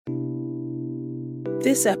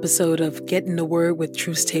This episode of Get in the Word with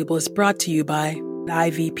Truth Table is brought to you by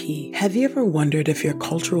IVP. Have you ever wondered if your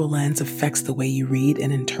cultural lens affects the way you read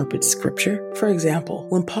and interpret scripture? For example,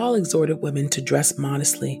 when Paul exhorted women to dress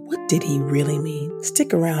modestly, what did he really mean?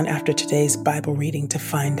 Stick around after today's Bible reading to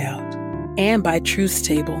find out. And by Truth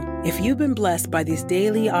Table. If you've been blessed by these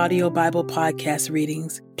daily audio Bible podcast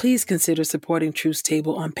readings, please consider supporting Truth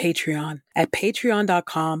Table on Patreon at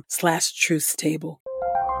patreon.com/truthstable.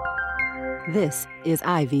 This is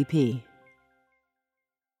IVP.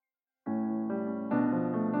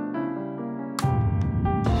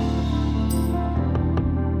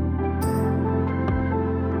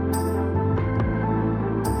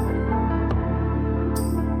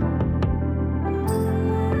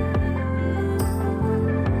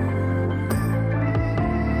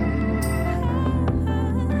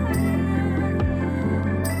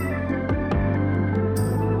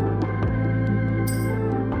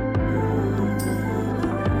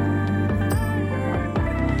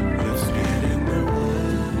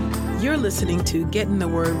 You're listening to Get in the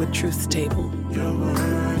Word with Truth Table. Your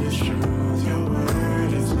word is truth, your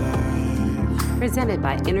word is life. Presented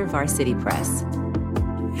by InterVarsity Press.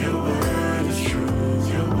 Your word is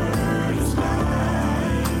truth, your word is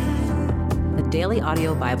life. The daily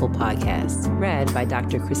audio Bible podcast, read by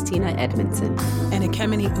Dr. Christina Edmondson. And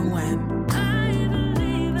Ekemini Uwan.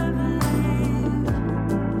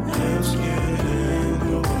 Let's get in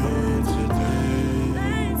the word today.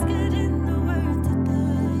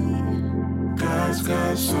 God's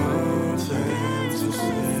got something to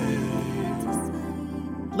say.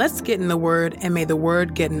 Let's get in the Word, and may the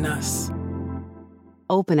Word get in us.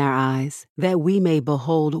 Open our eyes that we may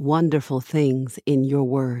behold wonderful things in your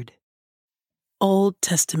word. Old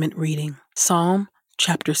Testament reading, Psalm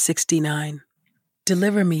chapter 69.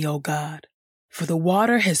 Deliver me, O God, for the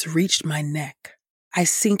water has reached my neck. I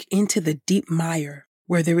sink into the deep mire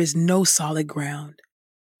where there is no solid ground.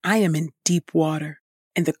 I am in deep water,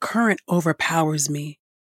 and the current overpowers me.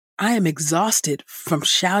 I am exhausted from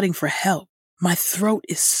shouting for help. My throat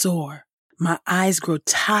is sore. My eyes grow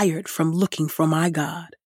tired from looking for my God.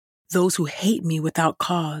 Those who hate me without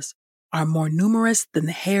cause are more numerous than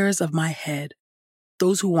the hairs of my head.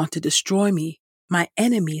 Those who want to destroy me, my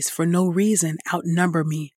enemies for no reason, outnumber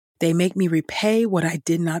me. They make me repay what I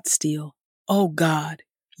did not steal. O God,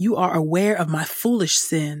 you are aware of my foolish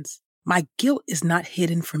sins. My guilt is not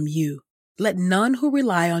hidden from you. Let none who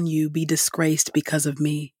rely on you be disgraced because of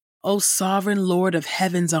me. O sovereign Lord of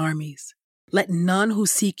heaven's armies, let none who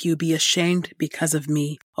seek you be ashamed because of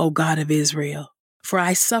me, O God of Israel. For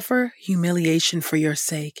I suffer humiliation for your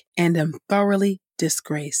sake and am thoroughly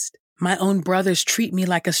disgraced. My own brothers treat me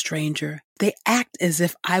like a stranger. They act as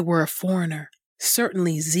if I were a foreigner.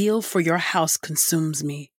 Certainly zeal for your house consumes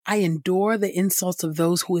me. I endure the insults of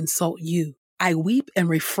those who insult you. I weep and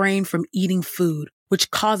refrain from eating food, which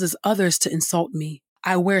causes others to insult me.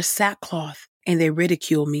 I wear sackcloth, and they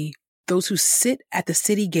ridicule me. Those who sit at the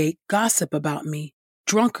city gate gossip about me.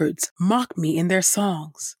 Drunkards mock me in their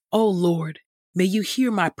songs. O Lord, may you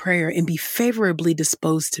hear my prayer and be favorably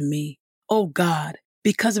disposed to me. O God,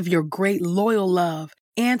 because of your great loyal love,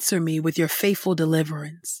 answer me with your faithful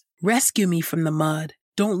deliverance. Rescue me from the mud.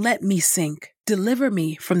 Don't let me sink. Deliver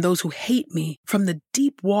me from those who hate me, from the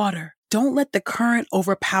deep water. Don't let the current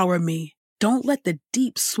overpower me. Don't let the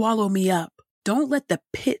deep swallow me up. Don't let the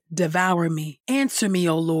pit devour me. Answer me,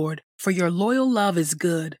 O Lord, for your loyal love is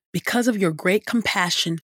good. Because of your great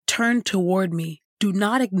compassion, turn toward me. Do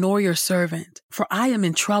not ignore your servant, for I am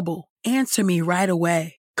in trouble. Answer me right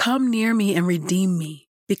away. Come near me and redeem me.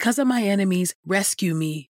 Because of my enemies, rescue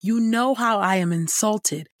me. You know how I am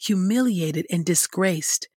insulted, humiliated, and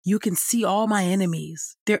disgraced. You can see all my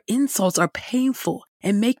enemies. Their insults are painful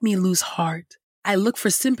and make me lose heart. I look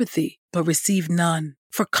for sympathy, but receive none.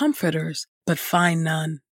 For comforters, but find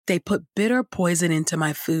none. They put bitter poison into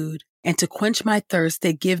my food, and to quench my thirst,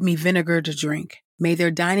 they give me vinegar to drink. May their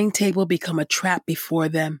dining table become a trap before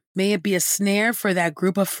them. May it be a snare for that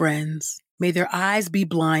group of friends. May their eyes be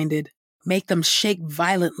blinded. Make them shake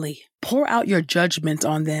violently. Pour out your judgment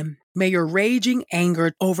on them. May your raging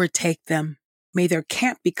anger overtake them. May their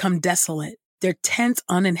camp become desolate, their tents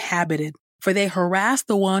uninhabited, for they harass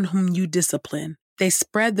the one whom you discipline. They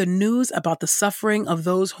spread the news about the suffering of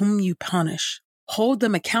those whom you punish. Hold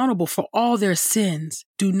them accountable for all their sins.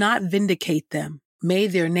 Do not vindicate them. May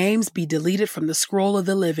their names be deleted from the scroll of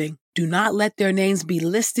the living. Do not let their names be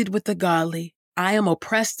listed with the godly. I am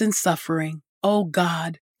oppressed and suffering. O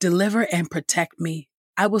God, deliver and protect me.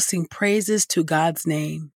 I will sing praises to God's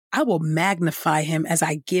name. I will magnify him as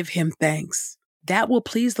I give him thanks. That will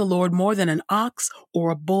please the Lord more than an ox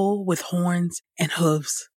or a bull with horns and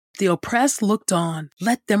hooves. The oppressed looked on,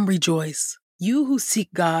 let them rejoice. You who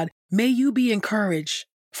seek God, may you be encouraged.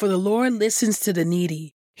 For the Lord listens to the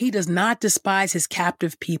needy. He does not despise his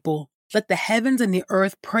captive people. Let the heavens and the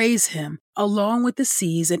earth praise him, along with the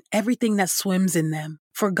seas and everything that swims in them.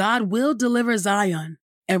 For God will deliver Zion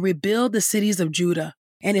and rebuild the cities of Judah,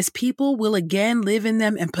 and his people will again live in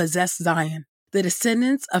them and possess Zion. The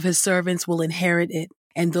descendants of his servants will inherit it,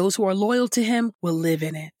 and those who are loyal to him will live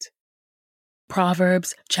in it.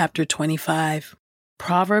 Proverbs chapter 25.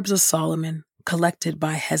 Proverbs of Solomon, collected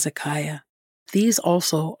by Hezekiah. These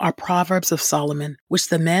also are Proverbs of Solomon, which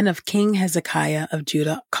the men of King Hezekiah of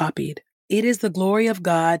Judah copied. It is the glory of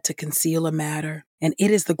God to conceal a matter, and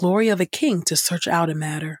it is the glory of a king to search out a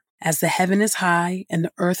matter. As the heaven is high and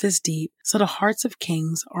the earth is deep, so the hearts of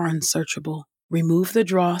kings are unsearchable. Remove the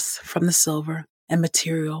dross from the silver and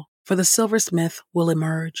material, for the silversmith will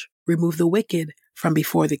emerge. Remove the wicked from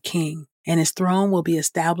before the king, and his throne will be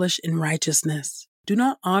established in righteousness. Do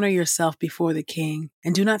not honor yourself before the king,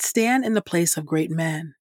 and do not stand in the place of great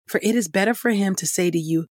men. For it is better for him to say to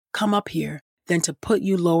you, "Come up here," than to put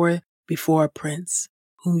you lower before a prince,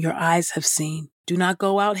 whom your eyes have seen. Do not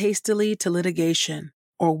go out hastily to litigation,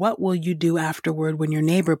 or what will you do afterward when your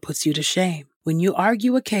neighbor puts you to shame? When you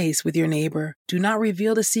argue a case with your neighbor, do not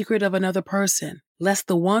reveal the secret of another person, lest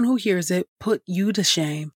the one who hears it put you to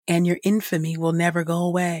shame, and your infamy will never go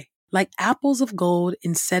away. Like apples of gold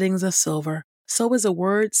in settings of silver, so is a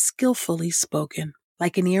word skillfully spoken.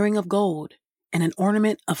 Like an earring of gold and an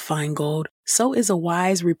ornament of fine gold, so is a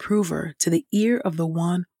wise reprover to the ear of the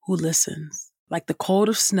one who listens. Like the cold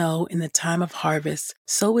of snow in the time of harvest,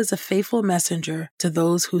 so is a faithful messenger to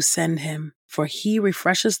those who send him, for he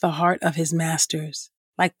refreshes the heart of his masters.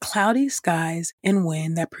 Like cloudy skies and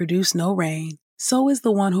wind that produce no rain, so is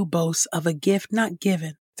the one who boasts of a gift not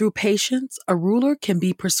given. Through patience, a ruler can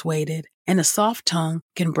be persuaded, and a soft tongue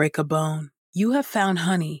can break a bone. You have found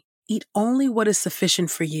honey. Eat only what is sufficient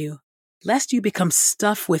for you, lest you become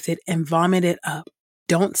stuffed with it and vomit it up.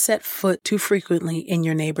 Don't set foot too frequently in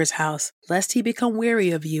your neighbor's house, lest he become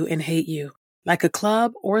weary of you and hate you. Like a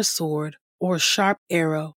club or a sword or a sharp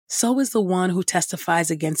arrow, so is the one who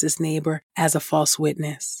testifies against his neighbor as a false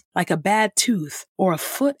witness. Like a bad tooth or a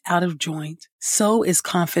foot out of joint, so is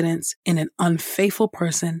confidence in an unfaithful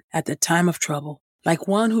person at the time of trouble. Like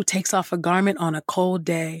one who takes off a garment on a cold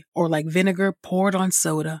day, or like vinegar poured on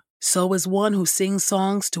soda, so is one who sings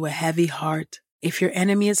songs to a heavy heart. If your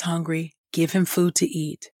enemy is hungry, give him food to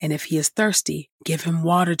eat, and if he is thirsty, give him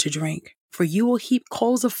water to drink. For you will heap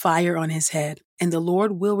coals of fire on his head, and the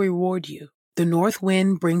Lord will reward you. The north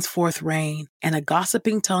wind brings forth rain, and a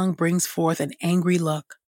gossiping tongue brings forth an angry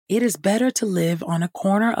look. It is better to live on a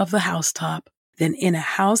corner of the housetop than in a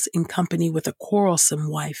house in company with a quarrelsome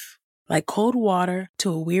wife. Like cold water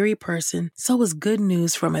to a weary person, so is good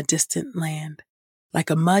news from a distant land. Like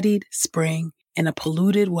a muddied spring and a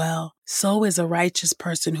polluted well, so is a righteous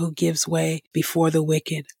person who gives way before the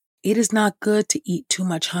wicked. It is not good to eat too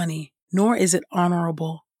much honey, nor is it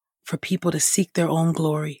honorable for people to seek their own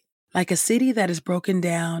glory. Like a city that is broken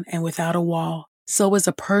down and without a wall, so is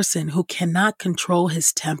a person who cannot control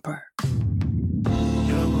his temper.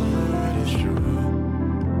 Your word is true.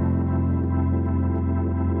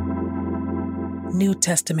 New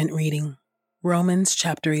Testament reading. Romans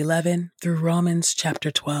chapter 11 through Romans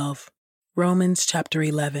chapter 12. Romans chapter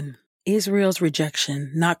 11. Israel's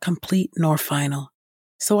rejection, not complete nor final.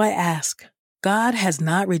 So I ask, God has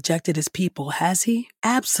not rejected his people, has he?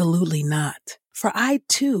 Absolutely not. For I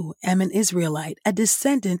too am an Israelite, a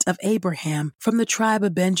descendant of Abraham from the tribe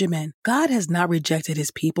of Benjamin. God has not rejected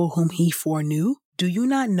his people whom he foreknew. Do you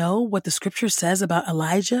not know what the scripture says about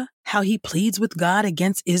Elijah, how he pleads with God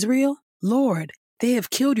against Israel? Lord, they have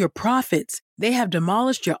killed your prophets. They have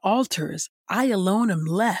demolished your altars. I alone am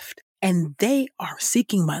left, and they are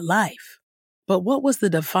seeking my life. But what was the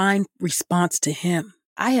divine response to him?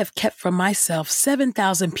 I have kept for myself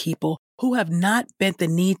 7,000 people who have not bent the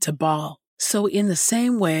knee to Baal. So in the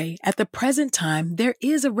same way, at the present time, there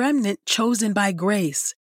is a remnant chosen by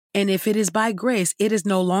grace. And if it is by grace, it is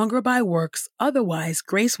no longer by works. Otherwise,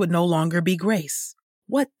 grace would no longer be grace.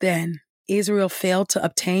 What then? Israel failed to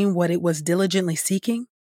obtain what it was diligently seeking,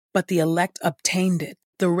 but the elect obtained it.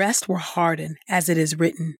 The rest were hardened, as it is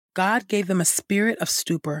written. God gave them a spirit of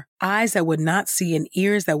stupor, eyes that would not see and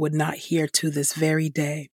ears that would not hear to this very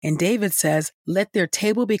day. And David says, let their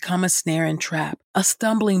table become a snare and trap, a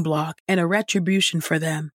stumbling block and a retribution for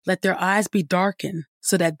them. Let their eyes be darkened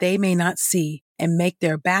so that they may not see, and make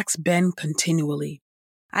their backs bend continually.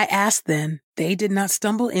 I ask then, they did not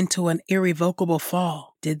stumble into an irrevocable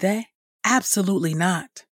fall, did they? Absolutely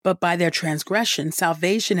not. But by their transgression,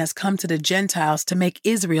 salvation has come to the Gentiles to make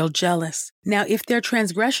Israel jealous. Now, if their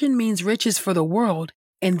transgression means riches for the world,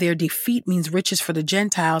 and their defeat means riches for the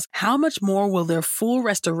Gentiles, how much more will their full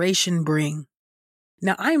restoration bring?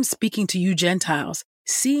 Now, I am speaking to you Gentiles.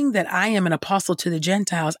 Seeing that I am an apostle to the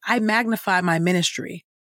Gentiles, I magnify my ministry.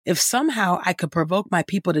 If somehow I could provoke my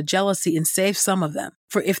people to jealousy and save some of them.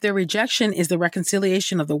 For if their rejection is the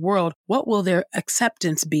reconciliation of the world, what will their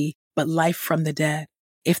acceptance be but life from the dead?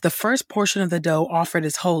 If the first portion of the dough offered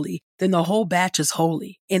is holy, then the whole batch is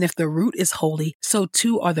holy. And if the root is holy, so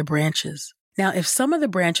too are the branches. Now, if some of the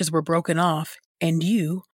branches were broken off, and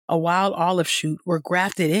you, a wild olive shoot, were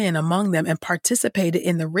grafted in among them and participated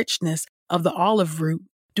in the richness of the olive root,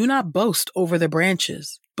 do not boast over the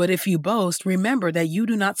branches. But if you boast, remember that you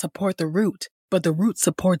do not support the root, but the root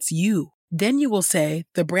supports you. Then you will say,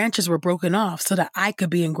 the branches were broken off so that I could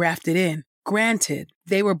be engrafted in. Granted,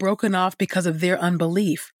 they were broken off because of their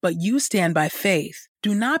unbelief, but you stand by faith.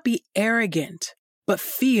 Do not be arrogant, but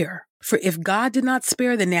fear. For if God did not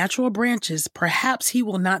spare the natural branches, perhaps he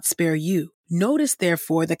will not spare you. Notice,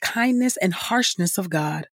 therefore, the kindness and harshness of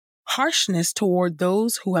God. Harshness toward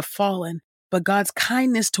those who have fallen, but God's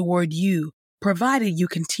kindness toward you, provided you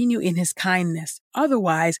continue in his kindness.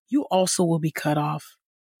 Otherwise, you also will be cut off.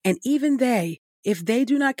 And even they, if they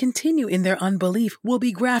do not continue in their unbelief, will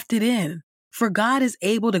be grafted in. For God is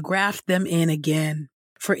able to graft them in again.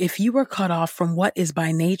 For if you were cut off from what is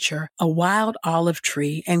by nature a wild olive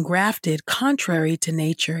tree and grafted contrary to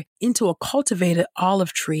nature into a cultivated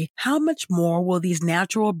olive tree, how much more will these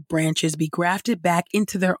natural branches be grafted back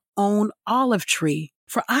into their own olive tree?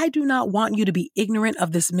 For I do not want you to be ignorant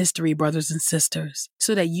of this mystery, brothers and sisters,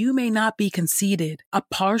 so that you may not be conceited. A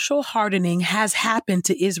partial hardening has happened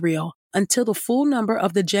to Israel until the full number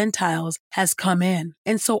of the Gentiles has come in.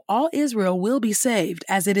 And so all Israel will be saved,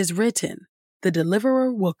 as it is written. The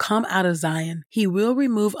deliverer will come out of Zion. He will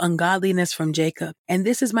remove ungodliness from Jacob. And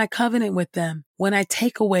this is my covenant with them when I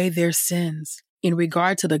take away their sins. In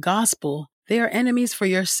regard to the gospel, they are enemies for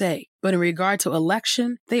your sake. But in regard to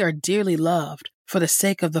election, they are dearly loved for the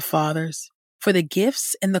sake of the fathers. For the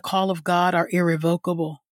gifts and the call of God are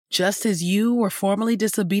irrevocable. Just as you were formerly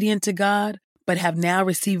disobedient to God, but have now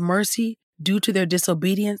received mercy due to their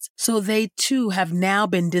disobedience, so they too have now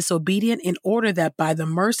been disobedient in order that by the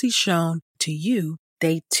mercy shown to you,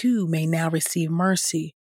 they too may now receive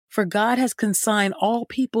mercy. For God has consigned all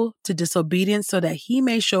people to disobedience so that he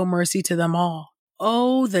may show mercy to them all.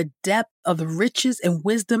 Oh, the depth of the riches and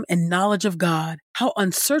wisdom and knowledge of God! How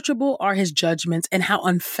unsearchable are his judgments and how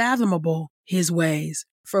unfathomable his ways!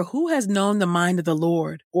 For who has known the mind of the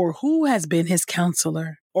Lord, or who has been his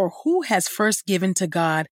counselor, or who has first given to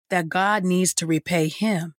God that God needs to repay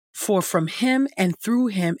him? For from him and through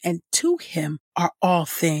him and to him are all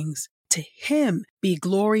things. To him be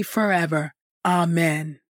glory forever.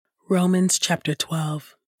 Amen. Romans chapter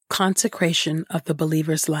 12. Consecration of the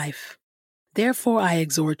believer's life. Therefore I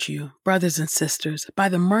exhort you, brothers and sisters, by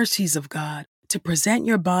the mercies of God, to present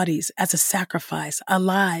your bodies as a sacrifice,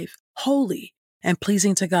 alive, holy, and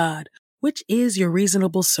pleasing to God, which is your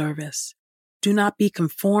reasonable service. Do not be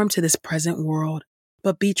conformed to this present world,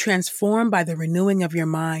 but be transformed by the renewing of your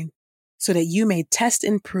mind, so that you may test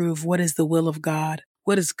and prove what is the will of God,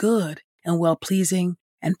 what is good and well-pleasing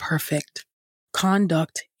and perfect.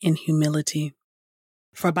 Conduct in humility.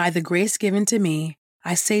 For by the grace given to me,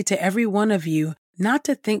 I say to every one of you not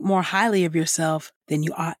to think more highly of yourself than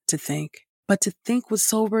you ought to think, but to think with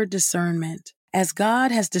sober discernment, as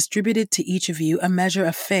God has distributed to each of you a measure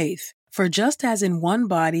of faith. For just as in one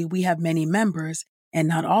body we have many members, and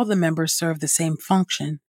not all the members serve the same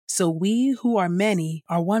function, so we who are many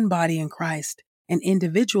are one body in Christ, and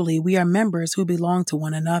individually we are members who belong to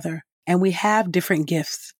one another, and we have different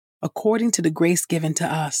gifts, according to the grace given to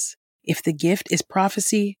us. If the gift is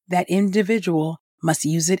prophecy, that individual must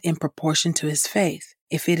use it in proportion to his faith.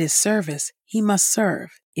 If it is service, he must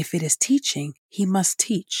serve. If it is teaching, he must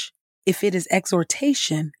teach. If it is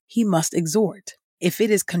exhortation, he must exhort. If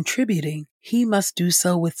it is contributing, he must do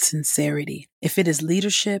so with sincerity. If it is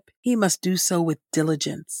leadership, he must do so with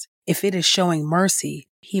diligence. If it is showing mercy,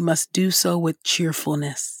 he must do so with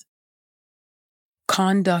cheerfulness.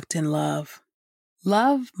 Conduct in love.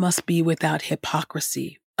 Love must be without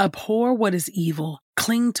hypocrisy. Abhor what is evil.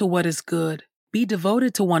 Cling to what is good. Be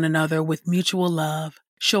devoted to one another with mutual love,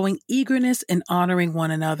 showing eagerness in honoring one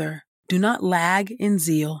another. Do not lag in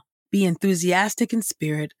zeal. Be enthusiastic in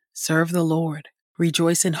spirit. Serve the Lord.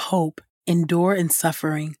 Rejoice in hope. Endure in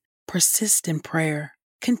suffering. Persist in prayer.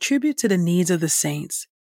 Contribute to the needs of the saints.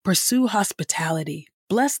 Pursue hospitality.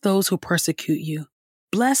 Bless those who persecute you.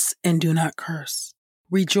 Bless and do not curse.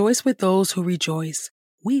 Rejoice with those who rejoice.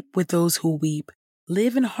 Weep with those who weep.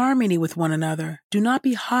 Live in harmony with one another. Do not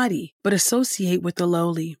be haughty, but associate with the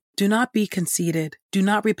lowly. Do not be conceited. Do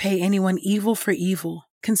not repay anyone evil for evil.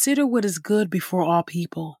 Consider what is good before all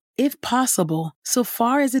people. If possible, so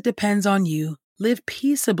far as it depends on you, live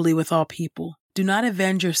peaceably with all people. Do not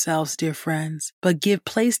avenge yourselves, dear friends, but give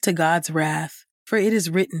place to God's wrath. For it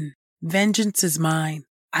is written, "Vengeance is mine.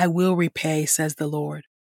 I will repay," says the Lord.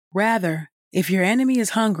 Rather, if your enemy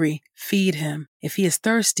is hungry, feed him. If he is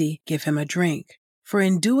thirsty, give him a drink. For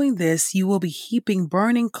in doing this, you will be heaping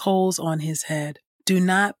burning coals on his head. Do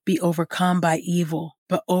not be overcome by evil,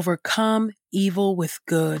 but overcome evil with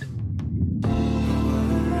good.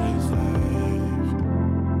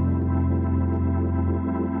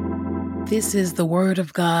 This is the word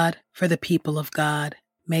of God for the people of God.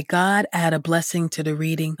 May God add a blessing to the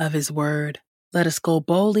reading of his word. Let us go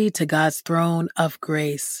boldly to God's throne of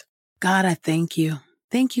grace. God, I thank you.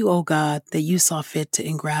 Thank you, O God, that you saw fit to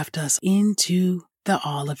engraft us into the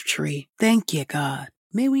olive tree. Thank you, God.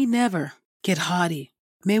 May we never get haughty.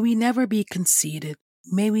 May we never be conceited.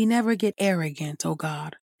 May we never get arrogant, O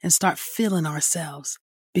God, and start feeling ourselves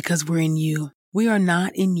because we're in you. We are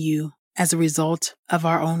not in you as a result of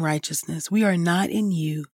our own righteousness. We are not in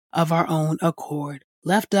you of our own accord.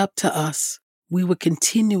 Left up to us, we would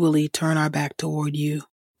continually turn our back toward you.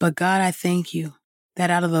 But God, I thank you that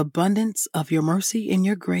out of the abundance of your mercy and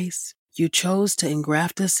your grace, you chose to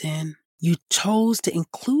engraft us in. You chose to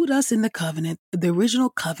include us in the covenant, the original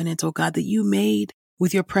covenant, oh God, that you made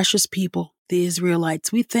with your precious people, the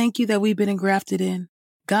Israelites. We thank you that we've been engrafted in.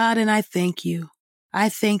 God, and I thank you. I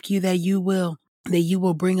thank you that you will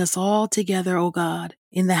bring us all together, oh God,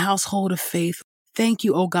 in the household of faith. Thank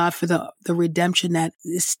you, oh God, for the redemption that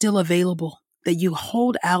is still available, that you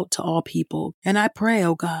hold out to all people. And I pray,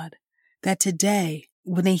 oh God, that today,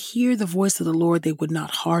 when they hear the voice of the Lord, they would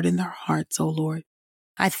not harden their hearts, oh Lord.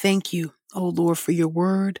 I thank you, oh Lord, for your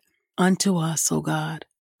word unto us, oh God,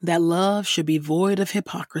 that love should be void of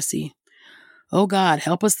hypocrisy. Oh God,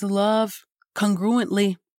 help us to love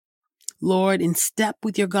congruently, Lord, in step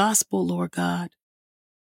with your gospel, Lord God.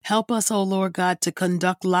 Help us, oh Lord God, to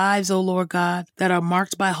conduct lives, oh Lord God, that are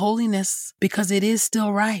marked by holiness, because it is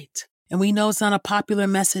still right. And we know it's not a popular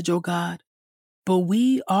message, oh God, but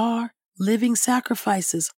we are living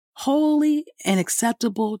sacrifices, holy and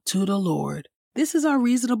acceptable to the Lord. This is our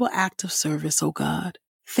reasonable act of service, oh God.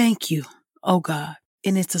 Thank you, oh God.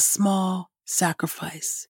 And it's a small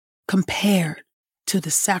sacrifice compared to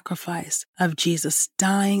the sacrifice of Jesus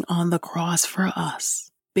dying on the cross for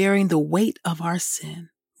us, bearing the weight of our sin,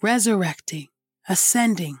 resurrecting,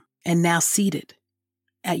 ascending, and now seated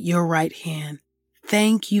at your right hand.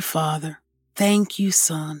 Thank you, Father. Thank you,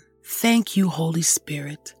 Son. Thank you, Holy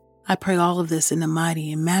Spirit. I pray all of this in the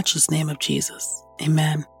mighty and matchless name of Jesus.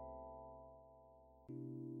 Amen.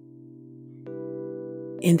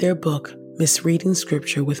 In their book, Misreading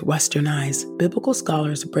Scripture with Western Eyes, biblical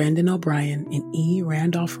scholars Brandon O'Brien and E.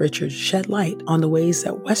 Randolph Richards shed light on the ways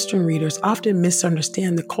that Western readers often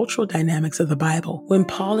misunderstand the cultural dynamics of the Bible. When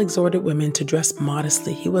Paul exhorted women to dress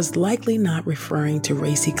modestly, he was likely not referring to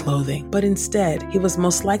racy clothing, but instead, he was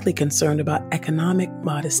most likely concerned about economic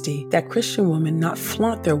modesty, that Christian women not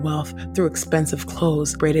flaunt their wealth through expensive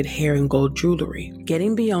clothes, braided hair, and gold jewelry.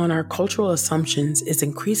 Getting beyond our cultural assumptions is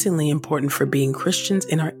increasingly important for being Christians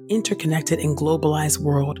in our interconnected and globalized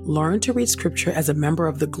world. Learn to read Scripture as a member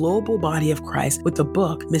of the global body of Christ with the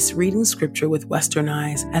book Misreading Scripture with Western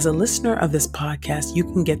Eyes. As a listener of this podcast, you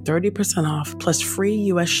can get 30% off plus free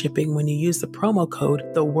U.S. shipping when you use the promo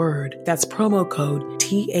code The Word. That's promo code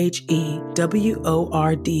THEWORD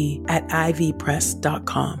at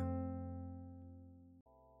ivpress.com.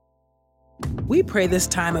 We pray this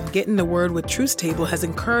time of Getting the Word with Truth Table has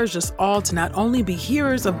encouraged us all to not only be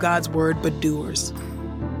hearers of God's Word, but doers.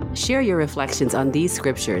 Share your reflections on these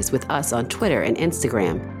scriptures with us on Twitter and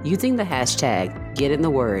Instagram using the hashtag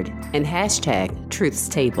 #GetInTheWord and hashtag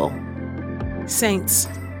 #TruthsTable. Saints,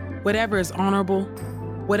 whatever is honorable,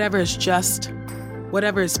 whatever is just,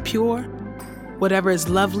 whatever is pure, whatever is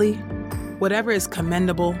lovely, whatever is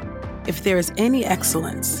commendable, if there is any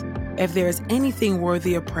excellence, if there is anything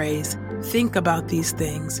worthy of praise, think about these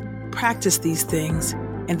things, practice these things,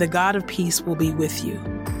 and the God of peace will be with you.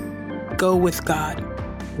 Go with God.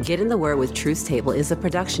 Get in the Word with Truth's Table is a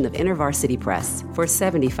production of InterVarsity Press. For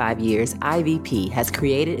 75 years, IVP has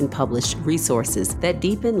created and published resources that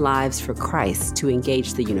deepen lives for Christ to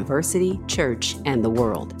engage the university, church, and the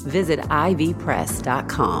world. Visit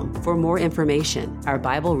ivpress.com for more information. Our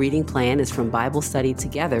Bible reading plan is from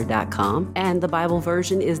BibleStudyTogether.com, and the Bible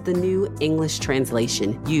version is the New English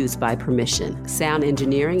Translation used by permission. Sound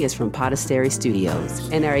engineering is from Podastery Studios,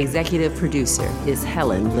 and our executive producer is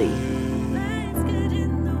Helen Lee.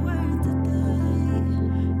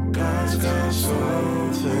 God's got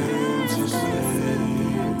something to say.